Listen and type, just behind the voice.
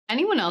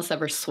Anyone else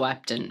ever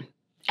swept and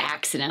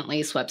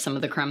accidentally swept some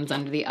of the crumbs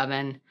under the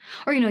oven?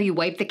 Or, you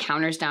wipe the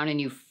counters down and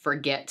you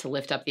forget to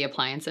lift up the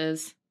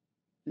appliances?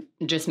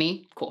 Just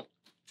me? Cool.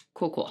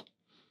 Cool.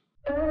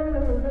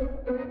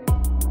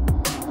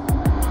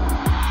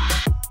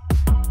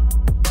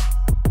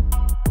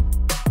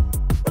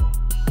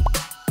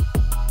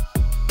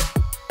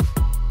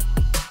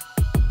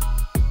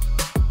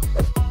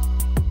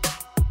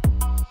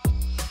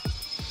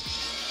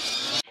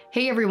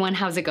 Hey everyone,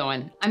 how's it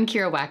going? I'm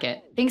Kira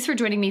Wackett. Thanks for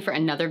joining me for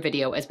another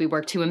video as we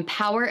work to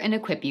empower and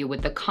equip you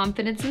with the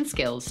confidence and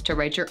skills to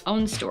write your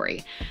own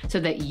story so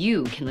that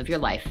you can live your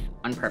life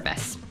on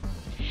purpose.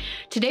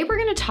 Today we're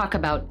going to talk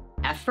about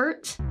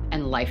effort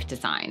and life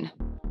design.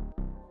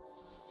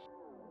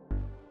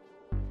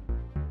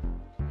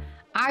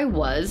 I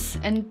was,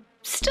 and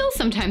still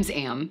sometimes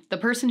am, the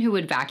person who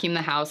would vacuum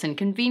the house and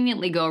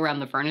conveniently go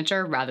around the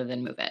furniture rather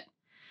than move it.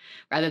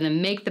 Rather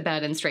than make the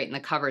bed and straighten the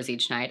covers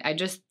each night, I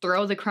just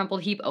throw the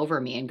crumpled heap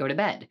over me and go to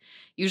bed,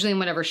 usually in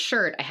whatever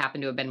shirt I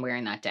happen to have been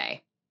wearing that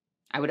day.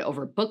 I would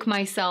overbook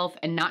myself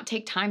and not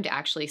take time to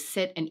actually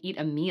sit and eat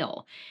a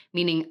meal,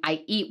 meaning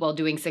I eat while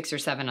doing 6 or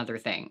 7 other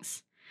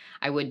things.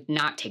 I would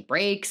not take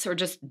breaks or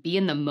just be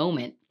in the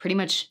moment pretty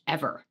much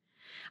ever.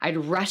 I'd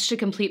rush to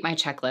complete my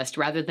checklist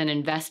rather than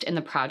invest in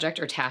the project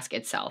or task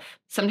itself,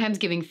 sometimes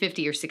giving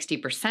 50 or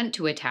 60%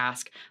 to a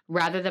task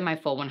rather than my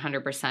full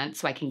 100%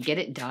 so I can get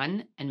it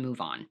done and move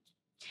on.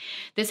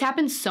 This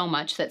happens so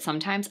much that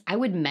sometimes I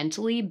would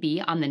mentally be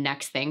on the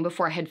next thing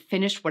before I had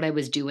finished what I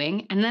was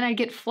doing, and then I'd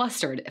get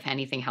flustered if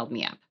anything held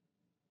me up.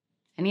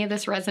 Any of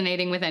this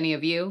resonating with any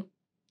of you?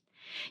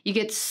 You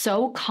get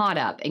so caught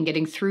up in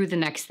getting through the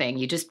next thing,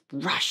 you just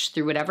rush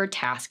through whatever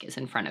task is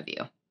in front of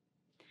you.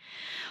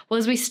 Well,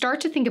 as we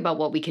start to think about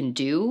what we can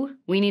do,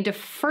 we need to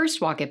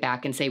first walk it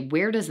back and say,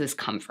 where does this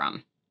come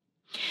from?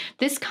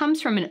 This comes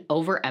from an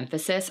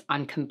overemphasis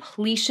on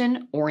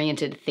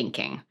completion-oriented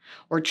thinking,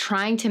 or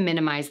trying to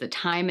minimize the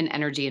time and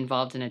energy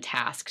involved in a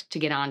task to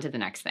get on to the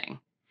next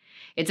thing.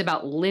 It's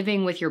about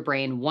living with your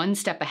brain one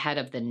step ahead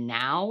of the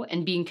now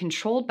and being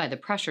controlled by the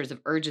pressures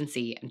of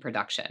urgency and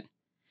production.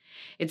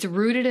 It's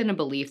rooted in a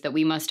belief that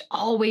we must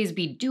always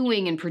be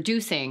doing and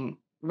producing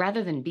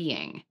rather than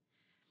being.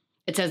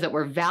 It says that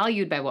we're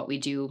valued by what we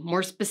do,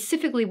 more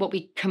specifically what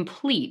we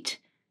complete,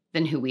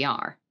 than who we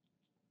are.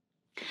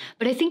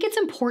 But I think it's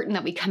important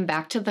that we come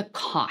back to the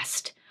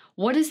cost.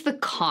 What is the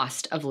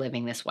cost of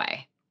living this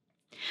way?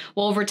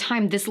 Well, over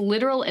time, this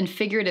literal and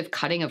figurative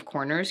cutting of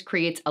corners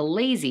creates a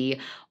lazy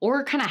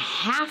or kind of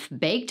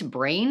half-baked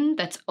brain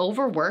that's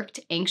overworked,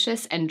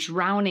 anxious, and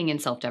drowning in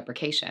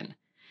self-deprecation.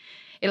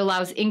 It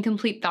allows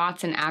incomplete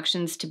thoughts and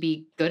actions to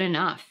be good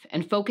enough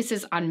and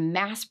focuses on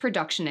mass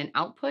production and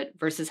output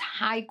versus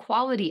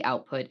high-quality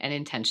output and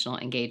intentional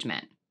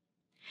engagement.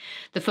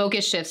 The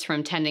focus shifts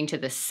from tending to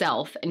the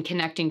self and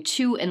connecting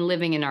to and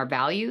living in our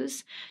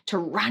values to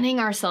running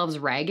ourselves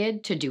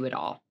ragged to do it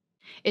all.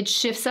 It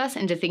shifts us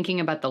into thinking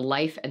about the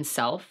life and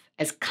self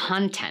as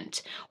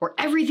content, or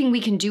everything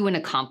we can do and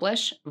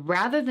accomplish,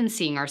 rather than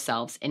seeing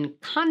ourselves in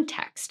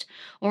context,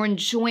 or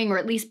enjoying or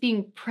at least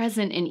being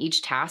present in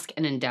each task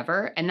and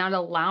endeavor, and not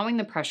allowing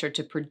the pressure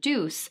to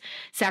produce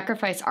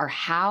sacrifice our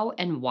how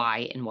and why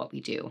in what we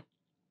do.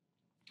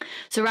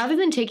 So rather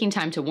than taking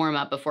time to warm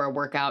up before a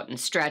workout and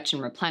stretch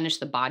and replenish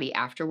the body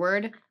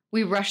afterward,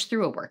 we rush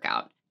through a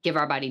workout, give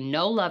our body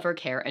no love or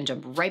care, and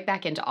jump right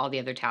back into all the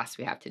other tasks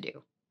we have to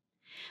do.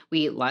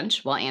 We eat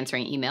lunch while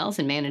answering emails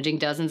and managing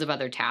dozens of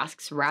other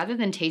tasks rather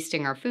than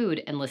tasting our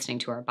food and listening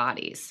to our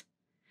bodies.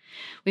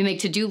 We make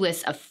to-do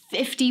lists of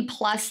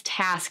 50+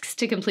 tasks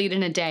to complete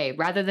in a day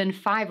rather than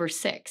 5 or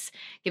 6,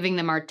 giving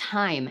them our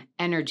time,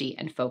 energy,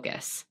 and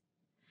focus.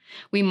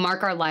 We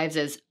mark our lives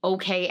as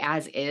okay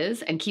as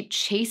is and keep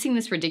chasing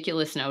this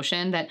ridiculous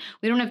notion that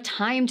we don't have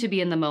time to be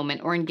in the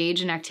moment or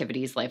engage in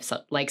activities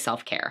like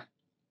self-care.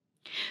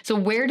 So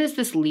where does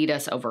this lead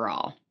us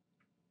overall?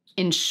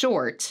 In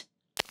short,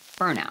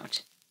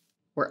 burnout.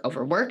 We're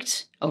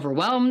overworked,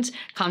 overwhelmed,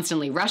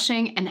 constantly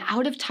rushing, and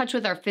out of touch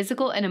with our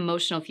physical and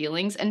emotional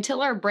feelings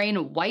until our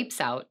brain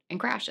wipes out and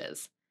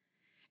crashes.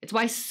 It's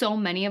why so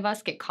many of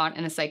us get caught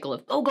in a cycle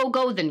of go, go,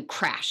 go, then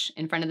crash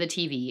in front of the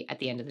TV at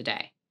the end of the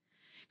day.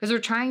 Because we're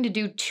trying to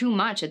do too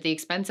much at the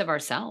expense of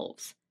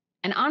ourselves.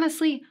 And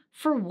honestly,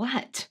 for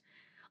what?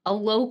 A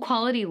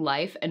low-quality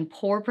life and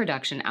poor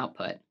production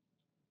output.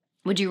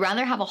 Would you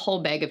rather have a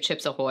whole bag of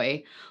Chips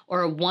Ahoy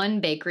or a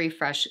 1 bakery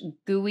fresh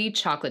gooey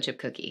chocolate chip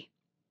cookie?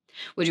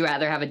 Would you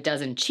rather have a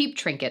dozen cheap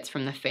trinkets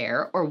from the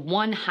fair or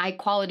 1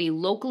 high-quality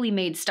locally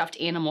made stuffed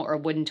animal or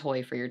wooden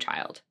toy for your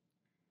child?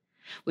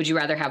 Would you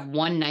rather have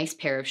 1 nice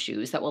pair of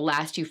shoes that will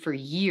last you for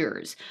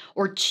years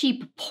or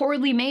cheap,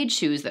 poorly made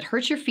shoes that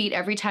hurt your feet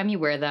every time you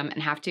wear them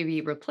and have to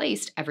be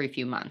replaced every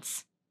few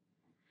months?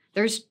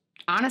 There's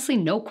honestly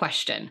no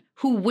question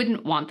who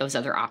wouldn't want those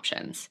other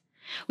options.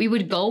 We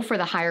would go for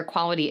the higher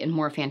quality and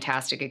more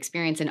fantastic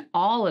experience in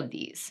all of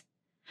these.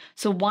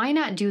 So why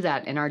not do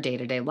that in our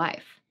day-to-day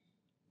life?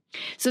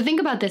 So think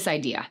about this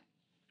idea.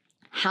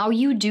 How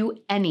you do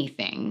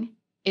anything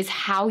is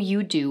how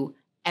you do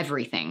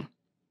everything.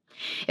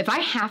 If I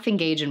half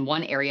engage in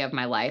one area of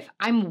my life,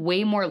 I'm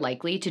way more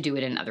likely to do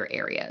it in other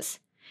areas.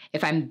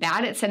 If I'm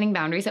bad at setting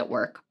boundaries at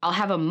work, I'll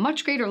have a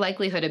much greater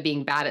likelihood of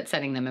being bad at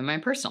setting them in my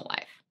personal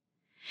life.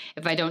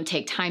 If I don't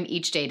take time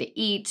each day to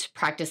eat,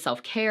 practice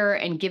self-care,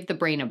 and give the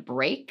brain a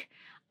break,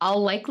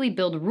 I'll likely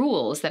build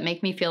rules that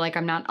make me feel like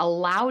I'm not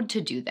allowed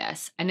to do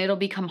this, and it'll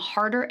become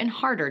harder and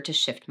harder to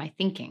shift my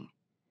thinking.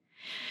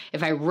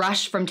 If I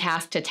rush from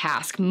task to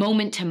task,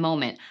 moment to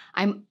moment,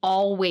 I'm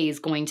always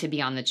going to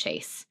be on the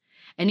chase.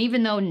 And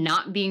even though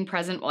not being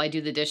present while I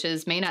do the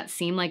dishes may not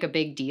seem like a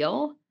big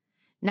deal,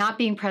 not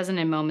being present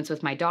in moments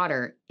with my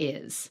daughter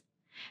is.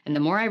 And the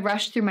more I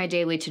rush through my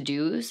daily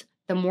to-dos,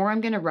 the more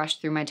I'm going to rush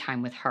through my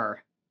time with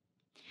her.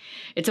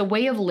 It's a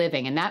way of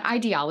living, and that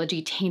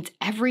ideology taints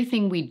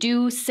everything we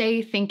do,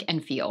 say, think,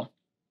 and feel.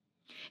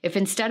 If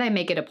instead I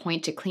make it a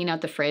point to clean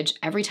out the fridge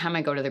every time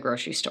I go to the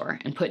grocery store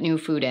and put new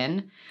food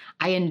in,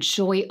 I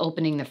enjoy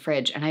opening the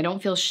fridge and I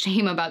don't feel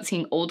shame about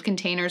seeing old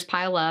containers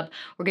pile up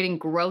or getting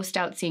grossed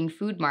out seeing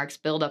food marks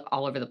build up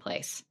all over the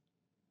place.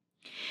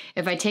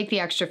 If I take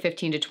the extra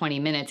 15 to 20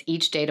 minutes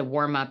each day to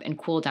warm up and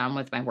cool down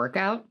with my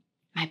workout,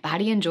 my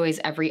body enjoys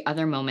every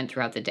other moment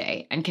throughout the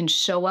day and can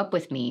show up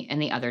with me in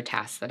the other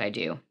tasks that I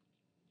do.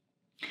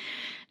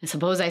 And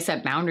suppose I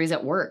set boundaries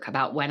at work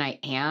about when I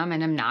am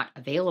and am not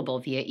available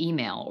via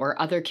email or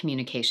other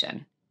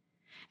communication.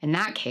 In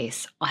that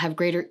case, I'll have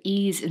greater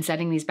ease in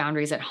setting these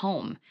boundaries at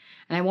home,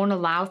 and I won't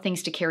allow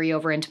things to carry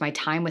over into my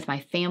time with my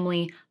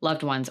family,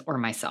 loved ones, or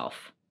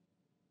myself.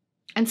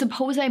 And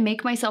suppose I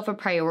make myself a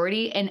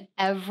priority in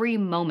every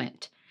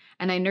moment,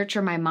 and I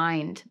nurture my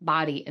mind,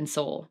 body, and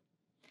soul.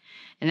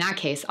 In that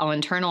case, I'll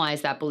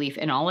internalize that belief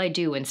in all I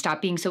do and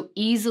stop being so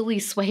easily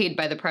swayed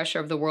by the pressure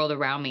of the world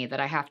around me that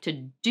I have to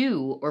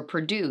do or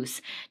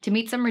produce to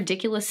meet some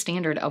ridiculous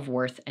standard of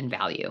worth and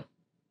value.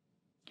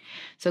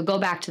 So go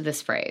back to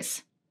this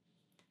phrase.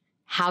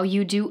 How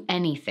you do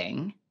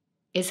anything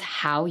is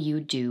how you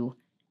do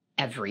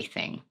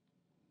everything.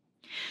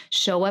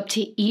 Show up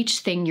to each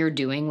thing you're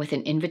doing with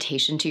an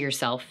invitation to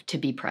yourself to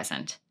be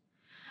present.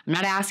 I'm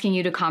not asking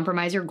you to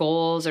compromise your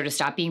goals or to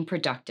stop being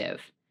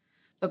productive.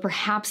 But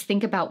perhaps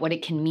think about what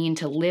it can mean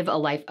to live a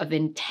life of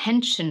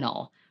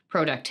intentional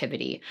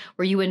productivity,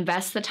 where you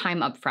invest the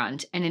time up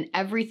front and in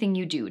everything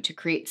you do to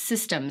create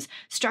systems,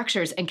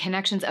 structures, and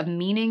connections of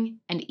meaning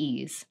and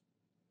ease.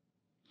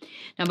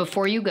 Now,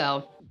 before you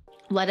go,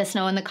 let us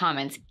know in the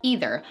comments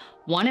either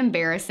one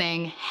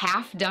embarrassing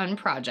half-done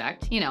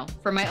project,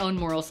 for my own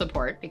moral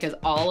support, because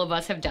all of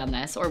us have done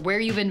this, or where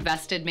you've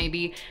invested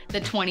maybe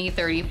the 20,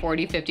 30,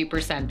 40,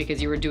 50%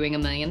 because you were doing a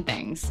million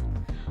things.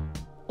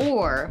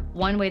 Or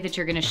one way that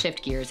you're going to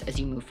shift gears as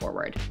you move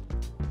forward.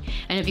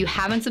 And if you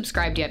haven't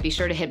subscribed yet, be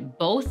sure to hit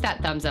both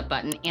that thumbs up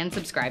button and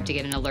subscribe to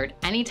get an alert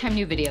anytime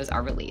new videos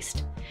are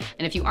released.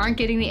 And if you aren't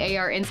getting the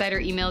AR Insider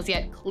emails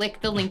yet,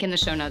 click the link in the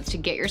show notes to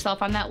get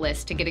yourself on that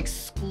list to get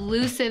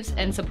exclusives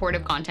and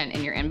supportive content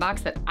in your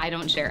inbox that I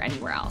don't share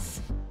anywhere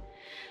else.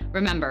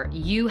 Remember,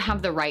 you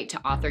have the right to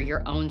author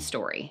your own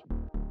story.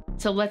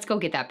 So let's go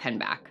get that pen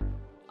back.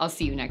 I'll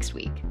see you next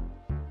week.